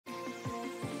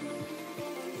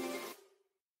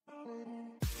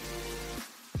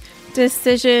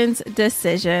Decisions,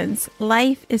 decisions.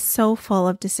 Life is so full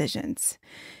of decisions.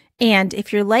 And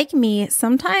if you're like me,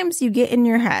 sometimes you get in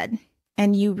your head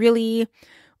and you really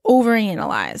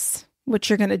overanalyze what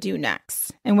you're going to do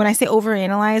next. And when I say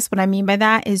overanalyze, what I mean by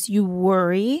that is you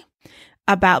worry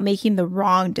about making the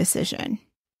wrong decision.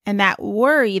 And that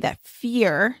worry, that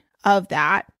fear of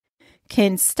that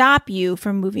can stop you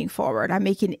from moving forward on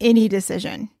making any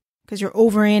decision because you're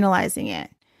overanalyzing it.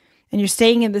 And you're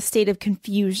staying in the state of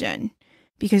confusion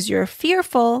because you're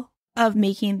fearful of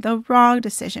making the wrong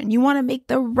decision. You want to make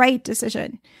the right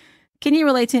decision. Can you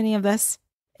relate to any of this?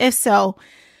 If so,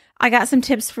 I got some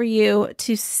tips for you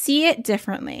to see it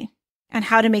differently and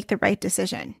how to make the right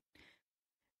decision.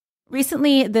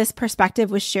 Recently, this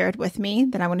perspective was shared with me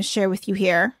that I want to share with you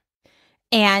here.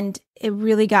 And it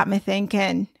really got me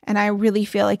thinking. And I really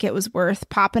feel like it was worth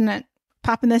popping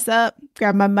this up,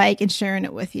 grab my mic and sharing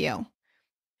it with you.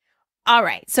 All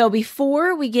right. So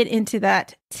before we get into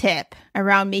that tip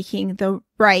around making the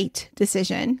right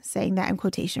decision, saying that in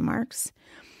quotation marks,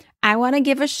 I want to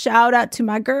give a shout out to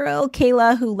my girl,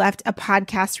 Kayla, who left a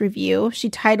podcast review.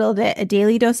 She titled it A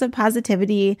Daily Dose of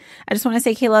Positivity. I just want to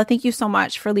say, Kayla, thank you so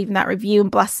much for leaving that review and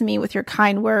blessing me with your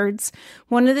kind words.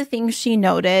 One of the things she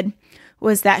noted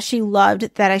was that she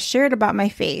loved that I shared about my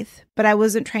faith, but I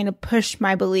wasn't trying to push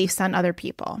my beliefs on other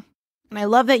people. And I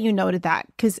love that you noted that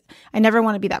because I never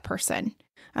want to be that person.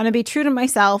 I want to be true to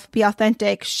myself, be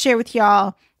authentic, share with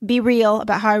y'all, be real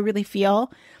about how I really feel.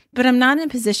 But I'm not in a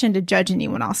position to judge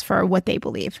anyone else for what they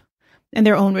believe in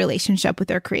their own relationship with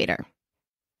their creator.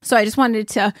 So I just wanted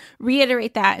to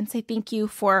reiterate that and say thank you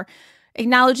for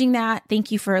acknowledging that.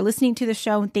 Thank you for listening to the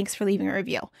show and thanks for leaving a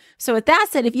review. So with that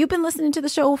said, if you've been listening to the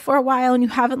show for a while and you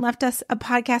haven't left us a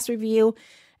podcast review,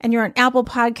 and you're on Apple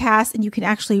Podcasts and you can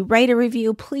actually write a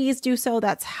review, please do so.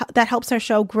 That helps our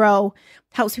show grow,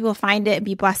 helps people find it and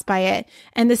be blessed by it.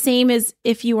 And the same is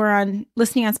if you are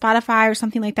listening on Spotify or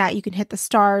something like that, you can hit the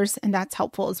stars and that's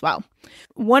helpful as well.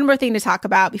 One more thing to talk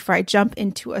about before I jump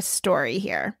into a story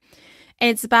here. And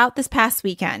it's about this past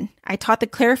weekend. I taught the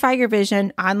Clarify Your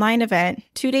Vision online event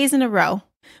 2 days in a row.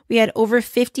 We had over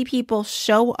 50 people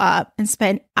show up and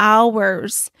spend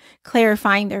hours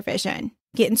clarifying their vision,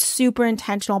 getting super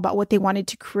intentional about what they wanted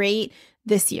to create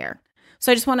this year.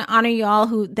 So I just want to honor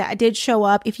y'all that did show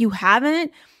up. If you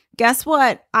haven't, guess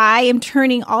what? I am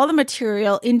turning all the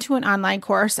material into an online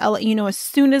course. I'll let you know as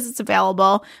soon as it's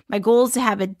available. My goal is to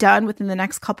have it done within the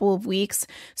next couple of weeks.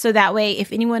 So that way,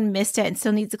 if anyone missed it and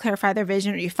still needs to clarify their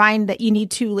vision, or you find that you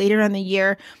need to later in the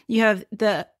year, you have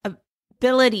the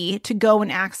ability to go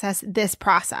and access this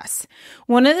process.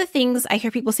 One of the things I hear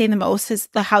people say the most is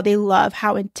how they love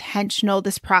how intentional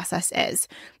this process is.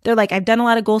 They're like, I've done a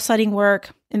lot of goal setting work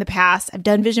in the past. I've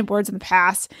done vision boards in the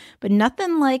past, but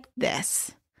nothing like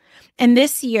this. And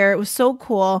this year, it was so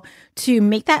cool to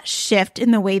make that shift in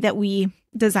the way that we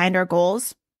designed our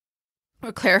goals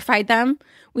or clarified them.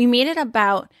 We made it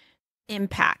about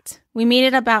impact. We made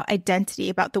it about identity,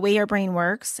 about the way our brain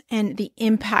works and the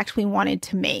impact we wanted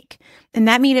to make. And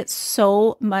that made it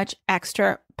so much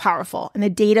extra powerful. And the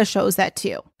data shows that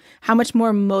too, how much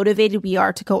more motivated we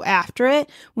are to go after it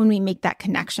when we make that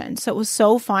connection. So it was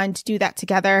so fun to do that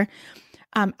together.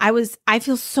 I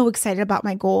feel so excited about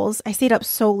my goals. I stayed up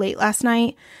so late last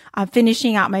night,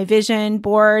 finishing out my vision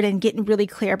board and getting really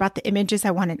clear about the images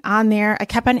I wanted on there. I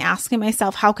kept on asking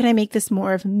myself, how can I make this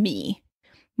more of me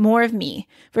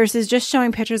versus just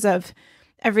showing pictures of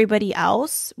everybody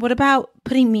else? What about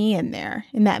putting me in there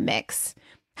in that mix?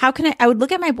 How can I would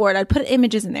look at my board, I'd put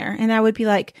images in there and I would be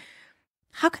like,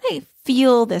 how can I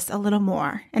feel this a little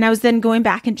more? And I was then going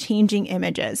back and changing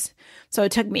images. So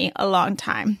it took me a long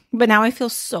time, but now I feel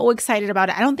so excited about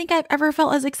it. I don't think I've ever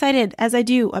felt as excited as I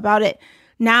do about it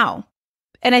now.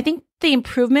 And I think the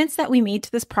improvements that we made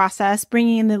to this process,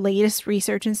 bringing in the latest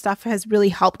research and stuff, has really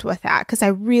helped with that because I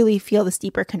really feel this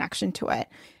deeper connection to it.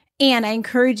 And I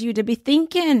encourage you to be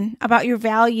thinking about your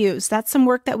values. That's some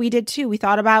work that we did too. We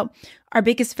thought about our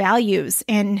biggest values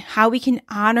and how we can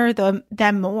honor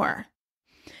them more.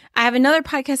 I have another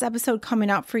podcast episode coming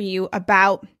up for you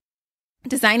about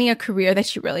designing a career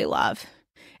that you really love.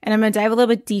 And I'm going to dive a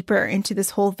little bit deeper into this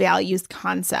whole values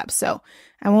concept. So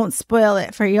I won't spoil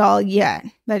it for y'all yet,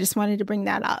 but I just wanted to bring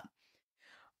that up.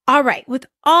 All right. With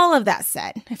all of that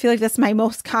said, I feel like that's my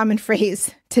most common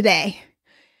phrase today.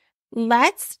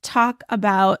 Let's talk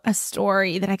about a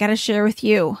story that I got to share with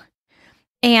you.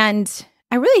 And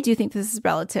I really do think this is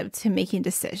relative to making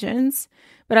decisions,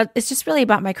 but it's just really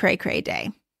about my cray cray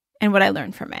day and what I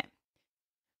learned from it.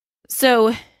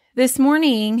 So this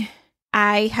morning,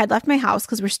 I had left my house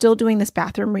because we're still doing this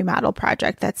bathroom remodel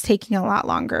project that's taking a lot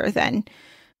longer than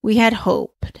we had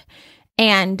hoped.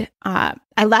 And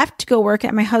I left to go work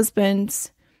at my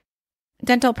husband's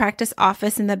dental practice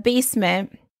office in the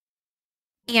basement.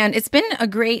 And it's been a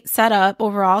great setup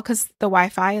overall because the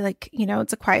Wi-Fi,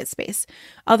 it's a quiet space.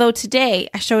 Although today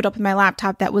I showed up with my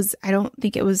laptop I don't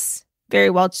think it was very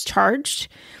well charged.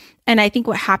 And I think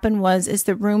what happened is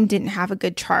the room didn't have a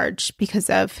good charge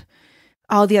because of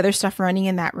all the other stuff running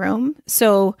in that room.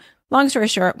 So long story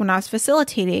short, when I was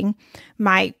facilitating,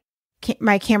 my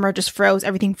camera just froze.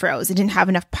 Everything froze. It didn't have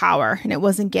enough power and it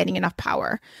wasn't getting enough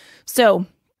power. So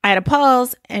I had to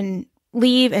pause and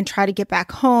leave and try to get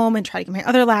back home and try to get my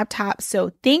other laptop.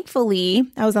 So thankfully,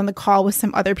 I was on the call with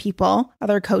some other people,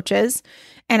 other coaches,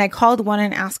 and I called one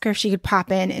and asked her if she could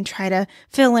pop in and try to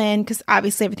fill in because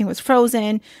obviously everything was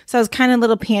frozen. So I was kind of a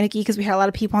little panicky because we had a lot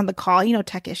of people on the call,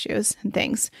 tech issues and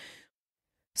things.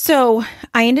 So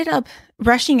I ended up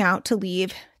rushing out to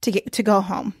leave to go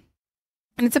home.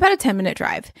 And it's about a 10-minute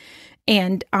drive.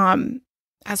 And I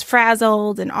was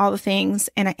frazzled and all the things.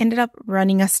 And I ended up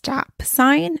running a stop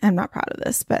sign. I'm not proud of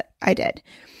this, but I did.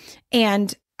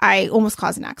 And I almost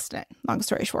caused an accident, long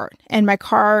story short. And my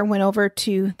car went over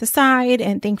to the side.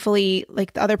 And thankfully, the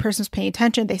other person was paying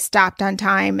attention. They stopped on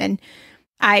time. And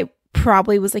I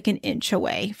probably was an inch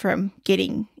away from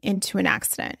getting into an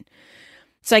accident.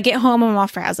 So I get home, I'm all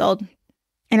frazzled.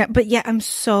 But yet I'm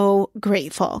so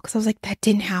grateful because I was like, that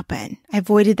didn't happen. I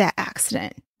avoided that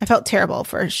accident. I felt terrible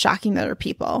for shocking the other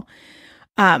people.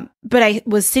 But I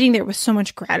was sitting there with so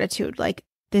much gratitude,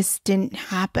 this didn't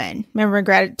happen. Remember,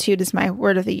 gratitude is my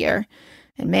word of the year.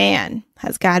 And man,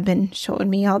 has God been showing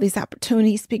me all these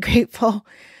opportunities to be grateful.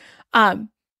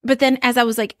 But then as I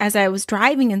was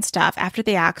driving and stuff after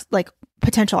the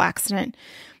potential accident,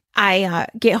 I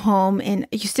get home and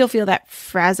you still feel that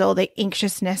frazzle, the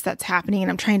anxiousness that's happening. And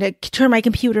I'm trying to turn my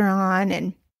computer on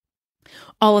and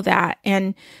all of that.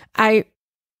 And I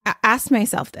asked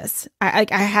myself this. I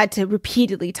had to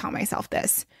repeatedly tell myself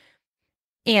this.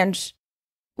 And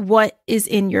what is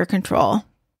in your control?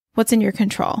 What's in your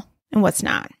control and what's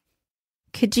not?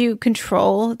 Could you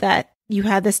control that you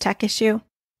had this tech issue?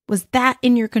 Was that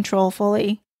in your control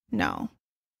fully? No.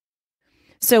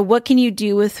 So what can you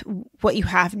do with what you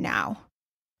have now?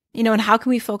 And how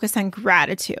can we focus on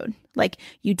gratitude?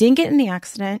 You didn't get in the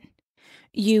accident.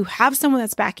 You have someone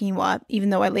that's backing you up,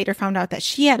 even though I later found out that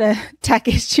she had a tech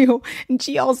issue and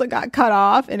she also got cut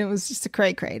off and it was just a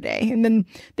cray day. And then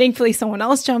thankfully someone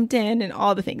else jumped in and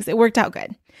all the things. It worked out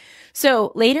good.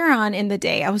 So later on in the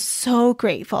day, I was so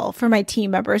grateful for my team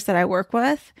members that I work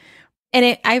with.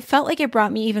 And I felt like it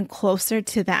brought me even closer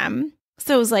to them.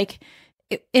 So it was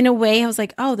in a way, I was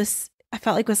like, oh, I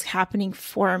felt like was happening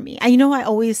for me. I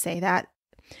always say that.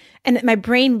 And my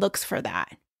brain looks for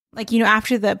that.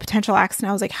 After the potential accident,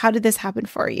 I was like, how did this happen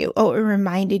for you? Oh, it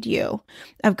reminded you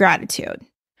of gratitude.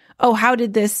 Oh, how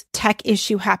did this tech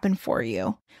issue happen for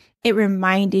you? It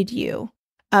reminded you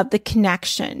of the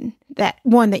connection that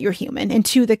you're human, and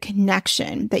two, the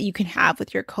connection that you can have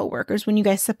with your coworkers when you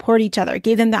guys support each other. It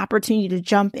gave them the opportunity to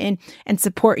jump in and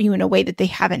support you in a way that they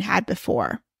haven't had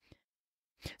before.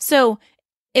 So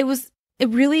it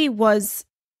really was,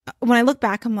 when I look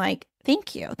back, I'm like,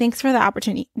 thank you. Thanks for the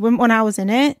opportunity. When I was in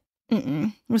it,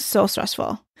 it was so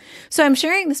stressful. So I'm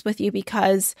sharing this with you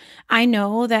because I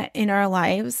know that in our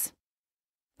lives,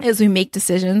 as we make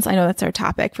decisions, I know that's our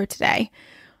topic for today,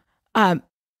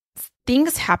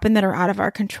 things happen that are out of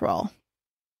our control,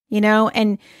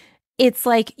 and it's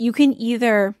you can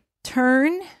either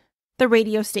turn the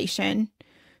radio station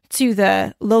to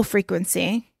the low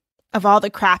frequency of all the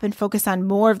crap and focus on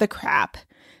more of the crap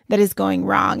that is going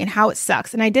wrong and how it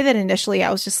sucks. And I did that initially.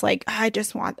 I was just I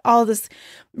just want all this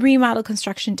remodel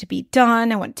construction to be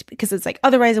done. Because it's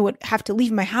otherwise I would have to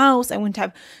leave my house. I wouldn't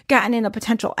have gotten in a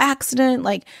potential accident,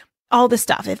 all this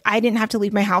stuff. If I didn't have to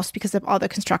leave my house because of all the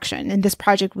construction and this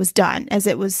project was done as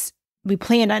we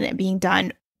planned on it being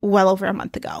done well over a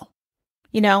month ago,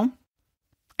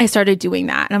 I started doing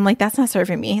that. And I'm like, that's not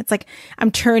serving me. It's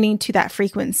I'm turning to that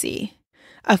frequency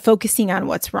of focusing on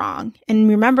what's wrong. And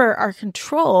remember, our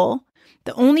control,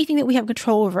 the only thing that we have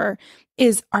control over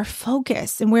is our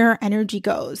focus and where our energy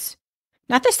goes.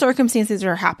 Not the circumstances that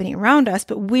are happening around us,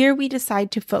 but where we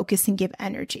decide to focus and give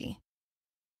energy.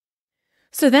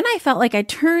 So then I felt like I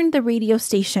turned the radio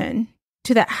station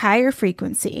to that higher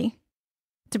frequency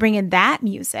to bring in that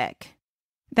music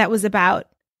that was about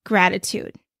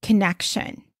gratitude,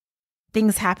 connection,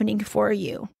 things happening for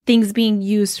you, things being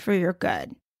used for your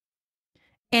good.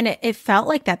 And it felt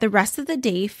like that. The rest of the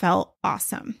day felt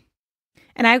awesome.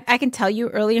 And I can tell you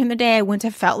earlier in the day, I wouldn't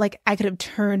have felt like I could have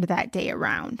turned that day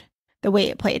around the way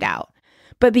it played out.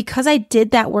 But because I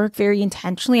did that work very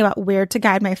intentionally about where to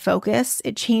guide my focus,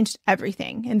 it changed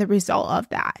everything in the result of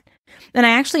that. And I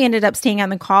actually ended up staying on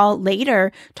the call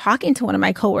later, talking to one of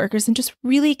my coworkers and just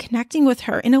really connecting with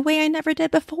her in a way I never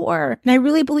did before. And I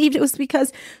really believed it was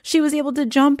because she was able to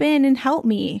jump in and help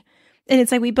me. And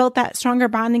it's like we built that stronger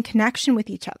bond and connection with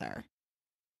each other.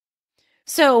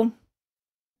 So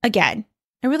again,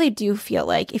 I really do feel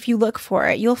like if you look for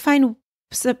it, you'll find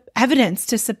evidence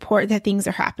to support that things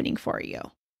are happening for you.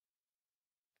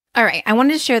 All right, I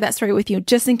wanted to share that story with you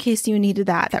just in case you needed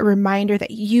that reminder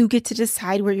that you get to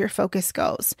decide where your focus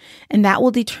goes. And that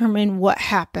will determine what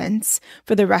happens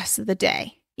for the rest of the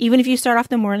day. Even if you start off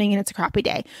the morning and it's a crappy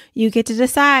day, you get to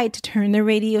decide to turn the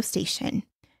radio station,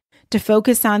 to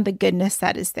focus on the goodness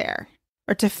that is there,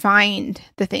 or to find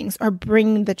the things or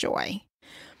bring the joy.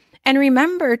 And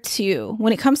remember too,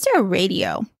 when it comes to a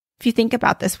radio, if you think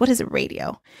about this, what is a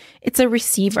radio? It's a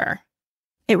receiver.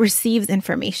 It receives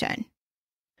information.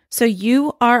 So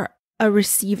you are a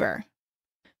receiver.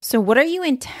 So what are you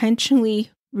intentionally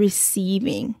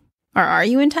receiving? Or are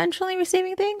you intentionally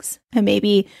receiving things? And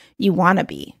maybe you want to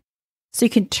be. So you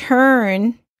can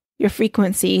turn your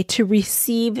frequency to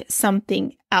receive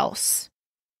something else.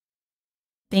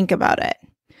 Think about it.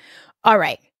 All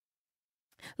right.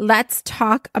 Let's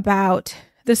talk about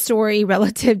the story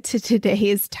relative to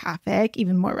today's topic,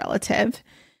 even more relative.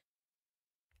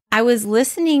 I was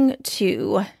listening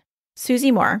to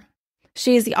Susie Moore.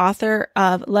 She is the author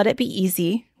of Let It Be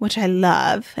Easy, which I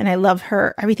love. And I love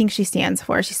her, everything she stands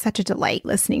for. She's such a delight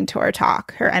listening to her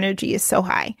talk. Her energy is so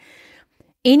high.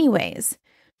 Anyways,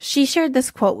 she shared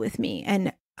this quote with me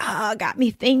and got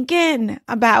me thinking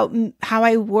about how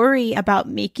I worry about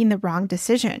making the wrong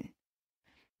decision.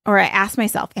 Or I ask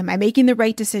myself, am I making the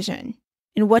right decision?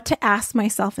 And what to ask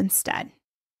myself instead.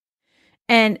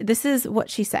 And this is what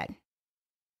she said.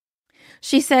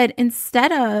 She said,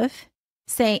 instead of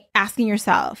asking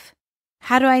yourself,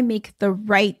 how do I make the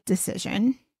right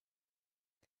decision?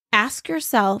 Ask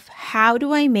yourself, how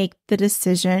do I make the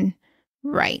decision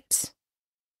right?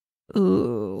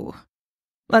 Ooh,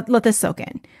 let this soak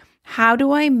in. How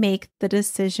do I make the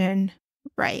decision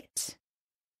right?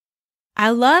 I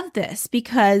love this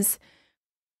because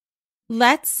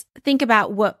let's think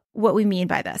about what we mean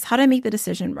by this. How do I make the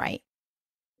decision right?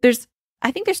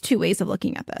 I think there's two ways of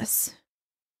looking at this.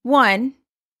 One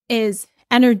is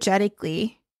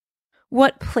energetically,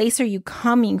 what place are you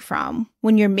coming from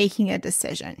when you're making a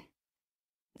decision?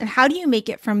 And how do you make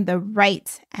it from the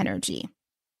right energy,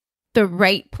 the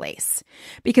right place?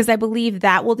 Because I believe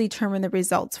that will determine the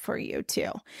results for you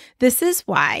too. This is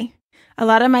why a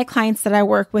lot of my clients that I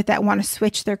work with that want to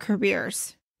switch their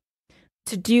careers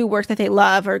to do work that they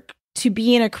love or to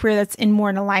be in a career that's more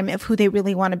in alignment of who they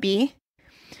really want to be,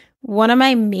 one of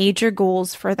my major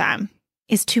goals for them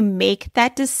is to make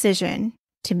that decision,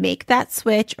 to make that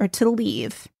switch or to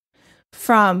leave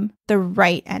from the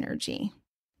right energy,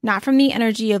 not from the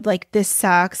energy of like, this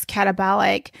sucks,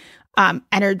 catabolic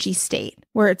energy state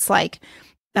where it's like,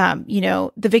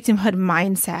 the victimhood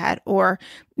mindset or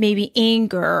maybe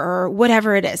anger or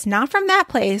whatever it is, not from that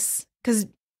place, because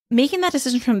making that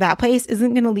decision from that place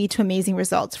isn't going to lead to amazing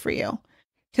results for you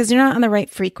because you're not on the right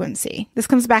frequency. This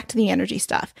comes back to the energy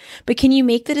stuff. But can you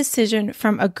make the decision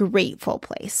from a grateful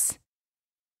place,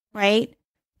 right?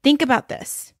 Think about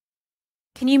this.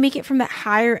 Can you make it from that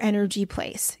higher energy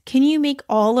place? Can you make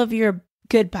all of your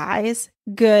goodbyes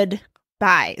good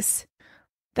buys?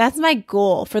 That's my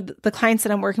goal for the clients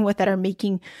that I'm working with that are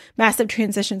making massive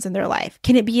transitions in their life.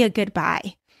 Can it be a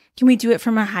goodbye? Can we do it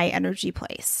from a high energy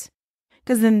place?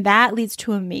 Because then that leads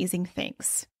to amazing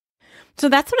things. So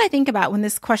that's what I think about when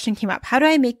this question came up. How do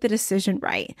I make the decision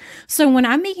right? So when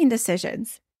I'm making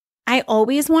decisions, I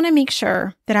always want to make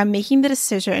sure that I'm making the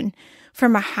decision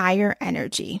from a higher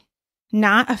energy,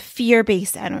 not a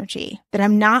fear-based energy, that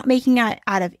I'm not making it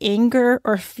out of anger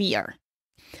or fear.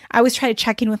 I always try to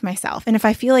check in with myself. And if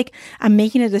I feel like I'm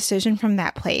making a decision from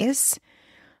that place,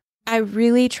 I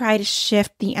really try to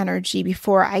shift the energy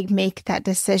before I make that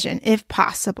decision, if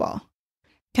possible.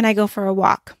 Can I go for a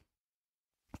walk?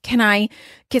 Can I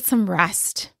get some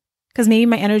rest? Because maybe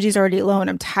my energy is already low and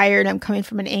I'm tired. I'm coming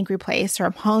from an angry place or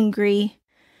I'm hungry.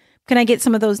 Can I get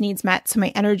some of those needs met so my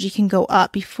energy can go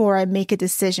up before I make a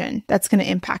decision that's going to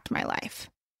impact my life?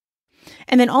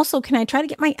 And then also, can I try to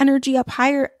get my energy up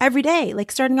higher every day?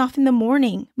 Like starting off in the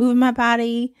morning, moving my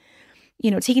body,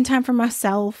 taking time for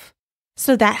myself.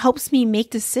 So that helps me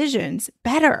make decisions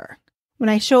better when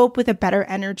I show up with a better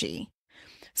energy.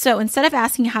 So instead of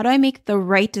asking, how do I make the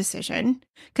right decision?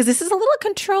 Because this is a little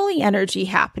controlling energy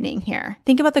happening here.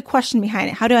 Think about the question behind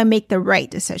it. How do I make the right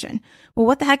decision? Well,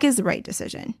 what the heck is the right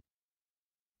decision?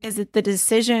 Is it the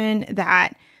decision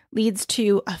that leads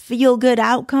to a feel-good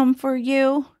outcome for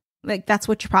you? Like, that's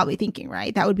what you're probably thinking,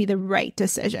 right? That would be the right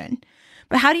decision.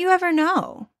 But how do you ever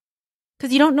know?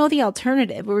 Because you don't know the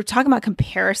alternative. We were talking about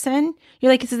comparison.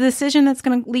 You're like, it's a decision that's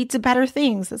going to lead to better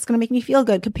things. That's going to make me feel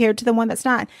good compared to the one that's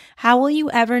not. How will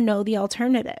you ever know the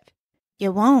alternative?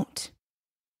 You won't.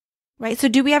 Right? So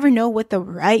do we ever know what the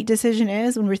right decision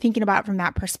is when we're thinking about it from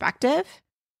that perspective?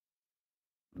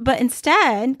 But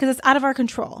instead, because it's out of our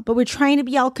control, but we're trying to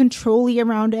be all control-y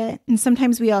around it. And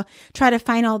sometimes we all try to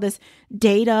find all this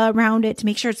data around it to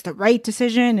make sure it's the right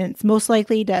decision and it's most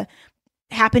likely to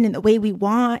happen in the way we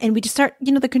want. And we just start,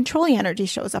 the controlling energy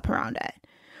shows up around it.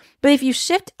 But if you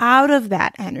shift out of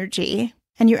that energy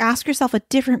and you ask yourself a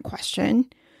different question,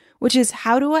 which is,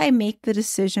 how do I make the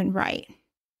decision right?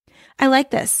 I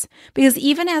like this because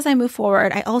even as I move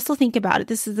forward, I also think about it.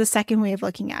 This is the second way of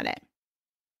looking at it.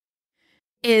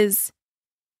 It's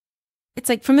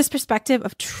like from this perspective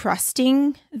of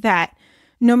trusting that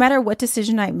no matter what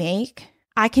decision I make,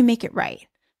 I can make it right.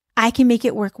 I can make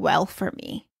it work well for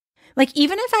me. Like,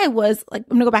 even if I was like,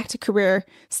 I'm going to go back to career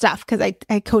stuff because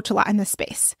I coach a lot in this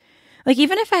space. Like,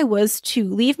 even if I was to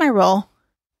leave my role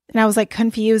and I was like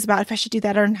confused about if I should do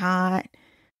that or not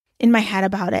in my head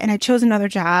about it, and I chose another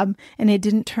job and it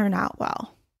didn't turn out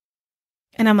well.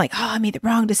 And I'm like, oh, I made the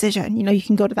wrong decision. You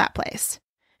can go to that place.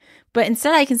 But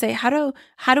instead I can say, how do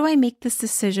I make this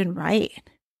decision right?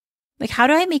 Like, how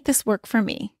do I make this work for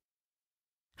me?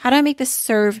 How do I make this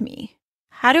serve me?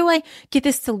 How do I get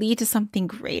this to lead to something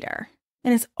greater?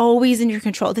 And it's always in your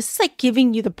control. This is like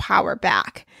giving you the power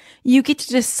back. You get to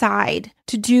decide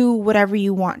to do whatever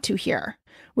you want to here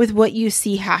with what you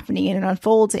see happening and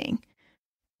unfolding.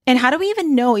 And how do we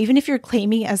even know, even if you're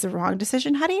claiming it as the wrong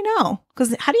decision, how do you know?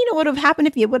 Because how do you know what would have happened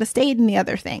if you would have stayed in the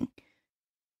other thing?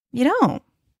 You don't.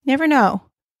 Never know.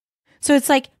 So it's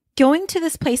like going to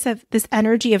this place of this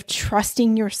energy of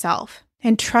trusting yourself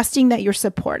and trusting that you're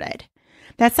supported.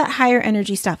 That's that higher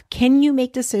energy stuff. Can you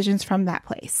make decisions from that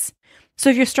place? So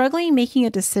if you're struggling making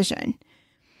a decision,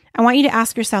 I want you to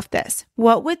ask yourself this: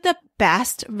 what would the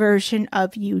best version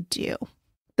of you do?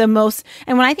 And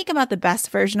when I think about the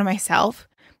best version of myself,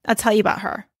 I'll tell you about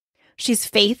her. She's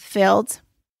faith-filled.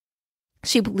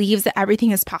 She believes that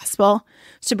everything is possible.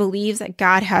 She believes that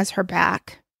God has her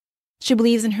back. She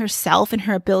believes in herself and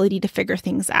her ability to figure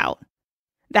things out.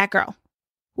 That girl,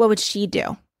 what would she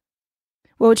do?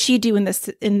 What would she do in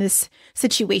this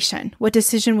situation? What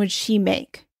decision would she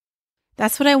make?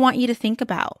 That's what I want you to think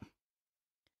about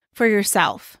for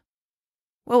yourself.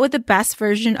 What would the best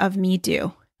version of me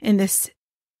do in this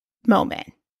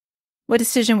moment? What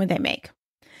decision would they make?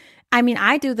 I mean,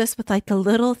 I do this with like the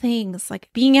little things, like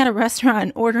being at a restaurant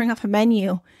and ordering off a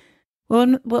menu.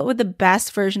 What would the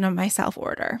best version of myself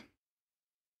order?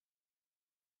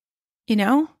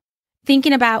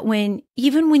 Thinking about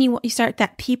even when you start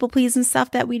that people pleasing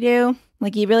stuff that we do,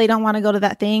 like you really don't want to go to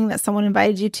that thing that someone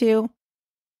invited you to,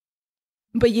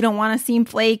 but you don't want to seem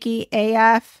flaky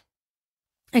AF.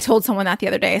 I told someone that the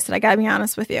other day. I said, I got to be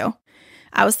honest with you.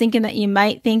 I was thinking that you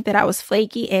might think that I was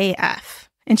flaky AF.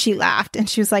 And she laughed and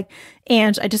she was like,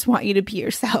 Ange, I just want you to be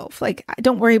yourself. Like,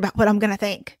 don't worry about what I'm going to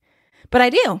think. But I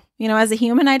do, as a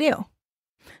human, I do.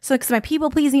 So because my people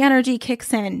pleasing energy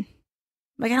kicks in.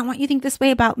 Like, I don't want you to think this way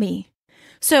about me.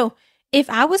 So if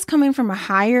I was coming from a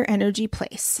higher energy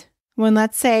place, when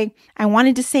let's say I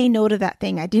wanted to say no to that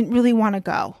thing, I didn't really want to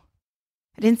go.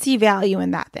 I didn't see value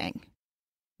in that thing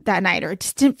that night, or it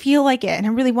just didn't feel like it. And I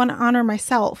really want to honor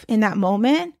myself in that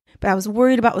moment, but I was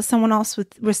worried about what someone else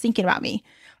was thinking about me.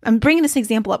 I'm bringing this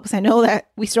example up because I know that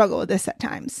we struggle with this at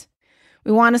times.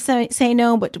 We want to say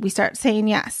no, but we start saying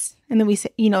yes. And then we say,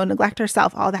 neglect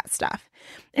ourselves, all that stuff.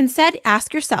 Instead,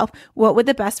 ask yourself, what would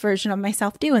the best version of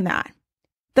myself do in that?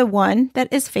 The one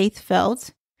that is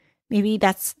faith-filled. Maybe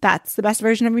that's the best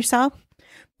version of yourself.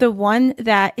 The one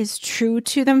that is true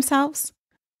to themselves.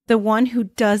 The one who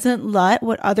doesn't let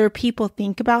what other people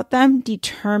think about them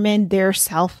determine their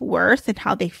self-worth and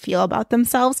how they feel about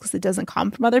themselves because it doesn't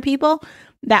come from other people.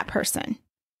 That person.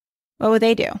 What would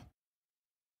they do?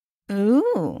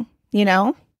 Ooh,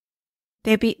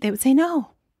 they would say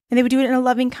no. And they would do it in a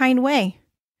loving, kind way.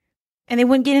 And they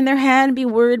wouldn't get in their head and be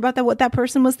worried about what that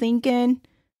person was thinking.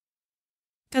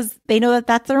 Because they know that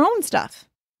that's their own stuff.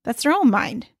 That's their own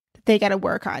mind that they got to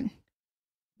work on.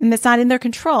 And it's not in their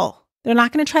control. They're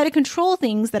not going to try to control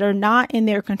things that are not in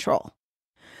their control.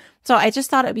 So I just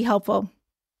thought it'd be helpful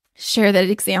to share that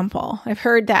example. I've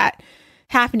heard that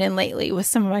happening lately with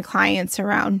some of my clients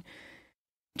around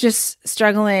just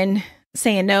struggling,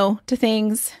 saying no to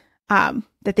things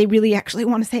that they really actually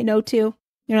want to say no to.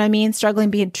 You know what I mean? Struggling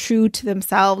being true to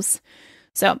themselves,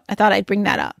 So I thought I'd bring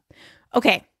that up.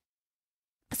 Okay.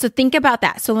 So think about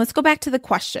that. So let's go back to the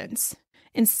questions.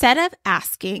 Instead of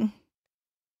asking,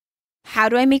 how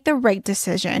do I make the right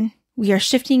decision? We are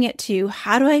shifting it to,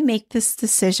 how do I make this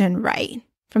decision right?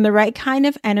 From the right kind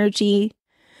of energy.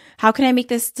 How can I make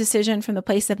this decision from the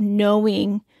place of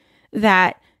knowing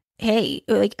that, hey,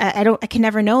 like I can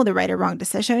never know the right or wrong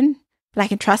decision, but I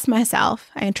can trust myself.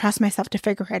 I can trust myself to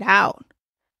figure it out.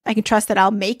 I can trust that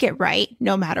I'll make it right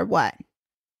no matter what.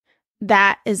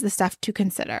 That is the stuff to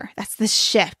consider. That's the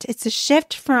shift. It's a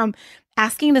shift from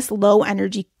asking this low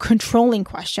energy controlling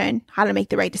question, how to make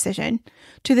the right decision,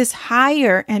 to this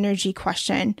higher energy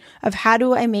question of how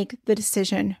do I make the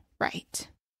decision right?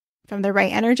 From the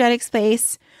right energetic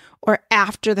space, or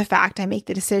after the fact I make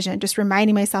the decision, just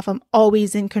reminding myself I'm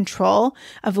always in control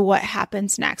of what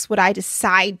happens next, what I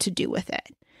decide to do with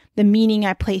it, the meaning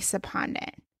I place upon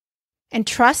it. And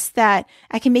trust that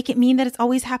I can make it mean that it's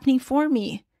always happening for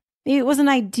me. Maybe it wasn't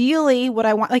ideally what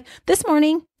I want. Like this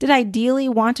morning, did I ideally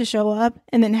want to show up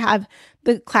and then have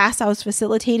the class I was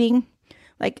facilitating,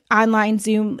 like online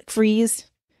Zoom, freeze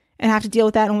and have to deal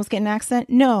with that and almost get in an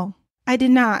accident? No, I did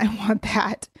not want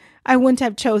that. I wouldn't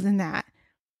have chosen that.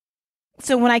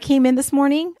 So when I came in this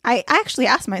morning, I actually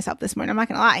asked myself this morning, I'm not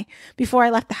going to lie, before I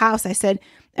left the house, I said,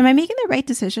 am I making the right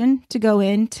decision to go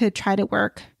in to try to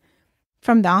work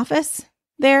from the office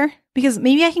there? Because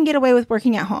maybe I can get away with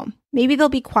working at home. Maybe they'll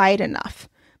be quiet enough,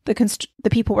 the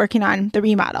people working on the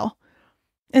remodel,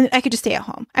 and I could just stay at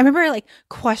home. I remember like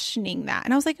questioning that.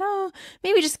 And I was like, oh,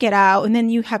 maybe just get out and then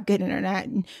you have good internet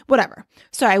and whatever.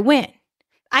 So I went.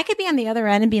 I could be on the other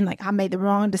end and being like, I made the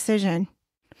wrong decision.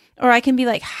 Or I can be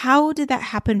like, how did that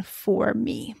happen for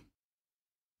me?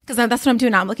 Because that's what I'm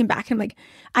doing now. I'm looking back and I'm like,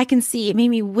 I can see it made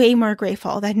me way more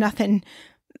grateful that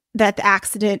the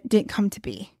accident didn't come to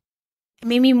be. It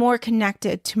made me more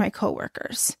connected to my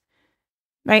coworkers,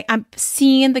 right? I'm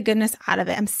seeing the goodness out of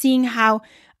it. I'm seeing how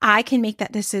I can make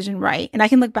that decision right. And I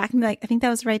can look back and be like, I think that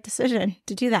was the right decision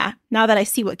to do that. Now that I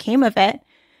see what came of it,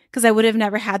 because I would have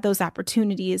never had those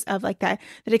opportunities of like that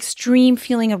extreme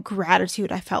feeling of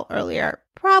gratitude I felt earlier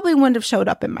probably wouldn't have showed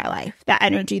up in my life. That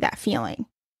energy, that feeling,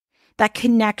 that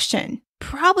connection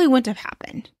probably wouldn't have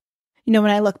happened, when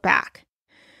I look back.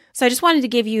 So I just wanted to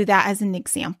give you that as an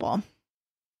example.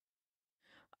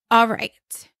 All right.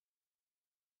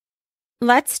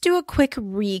 Let's do a quick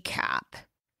recap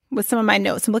with some of my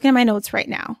notes. I'm looking at my notes right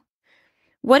now.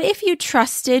 What if you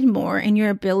trusted more in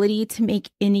your ability to make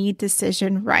any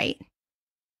decision right?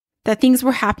 That things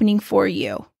were happening for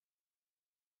you.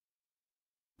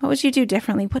 What would you do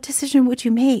differently? What decision would you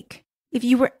make if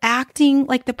you were acting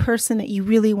like the person that you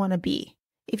really want to be?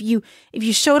 If you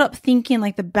showed up thinking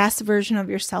like the best version of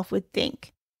yourself would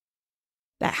think.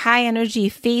 That high energy,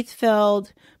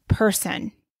 faith-filled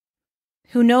person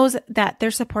who knows that they're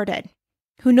supported,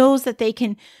 who knows that they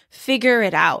can figure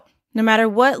it out. No matter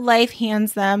what life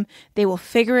hands them, they will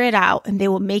figure it out and they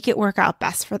will make it work out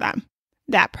best for them.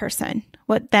 That person.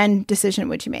 What then decision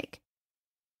would you make?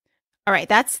 All right,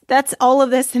 that's all of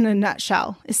this in a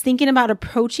nutshell, is thinking about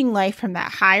approaching life from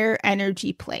that higher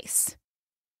energy place.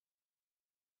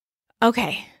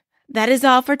 Okay, that is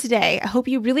all for today. I hope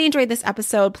you really enjoyed this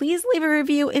episode. Please leave a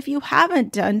review if you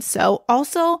haven't done so.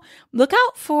 Also, look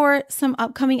out for some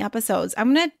upcoming episodes.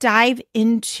 I'm going to dive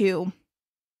into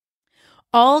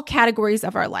all categories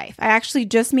of our life. I actually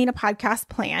just made a podcast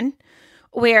plan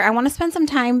where I want to spend some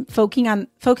time focusing on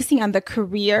the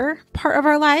career part of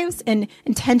our lives and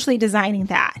intentionally designing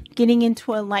that, getting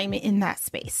into alignment in that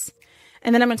space.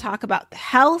 And then I'm going to talk about the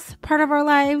health part of our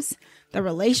lives, the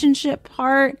relationship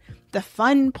part, the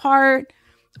fun part,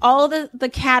 all the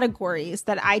categories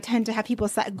that I tend to have people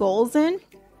set goals in.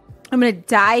 I'm going to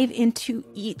dive into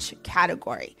each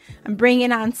category. I'm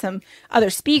bringing on some other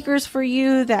speakers for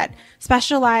you that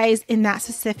specialize in that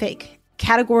specific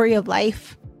category of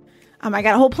life. I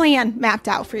got a whole plan mapped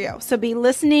out for you. So be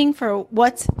listening for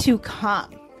what's to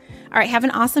come. All right. Have an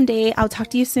awesome day. I'll talk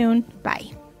to you soon.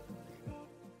 Bye.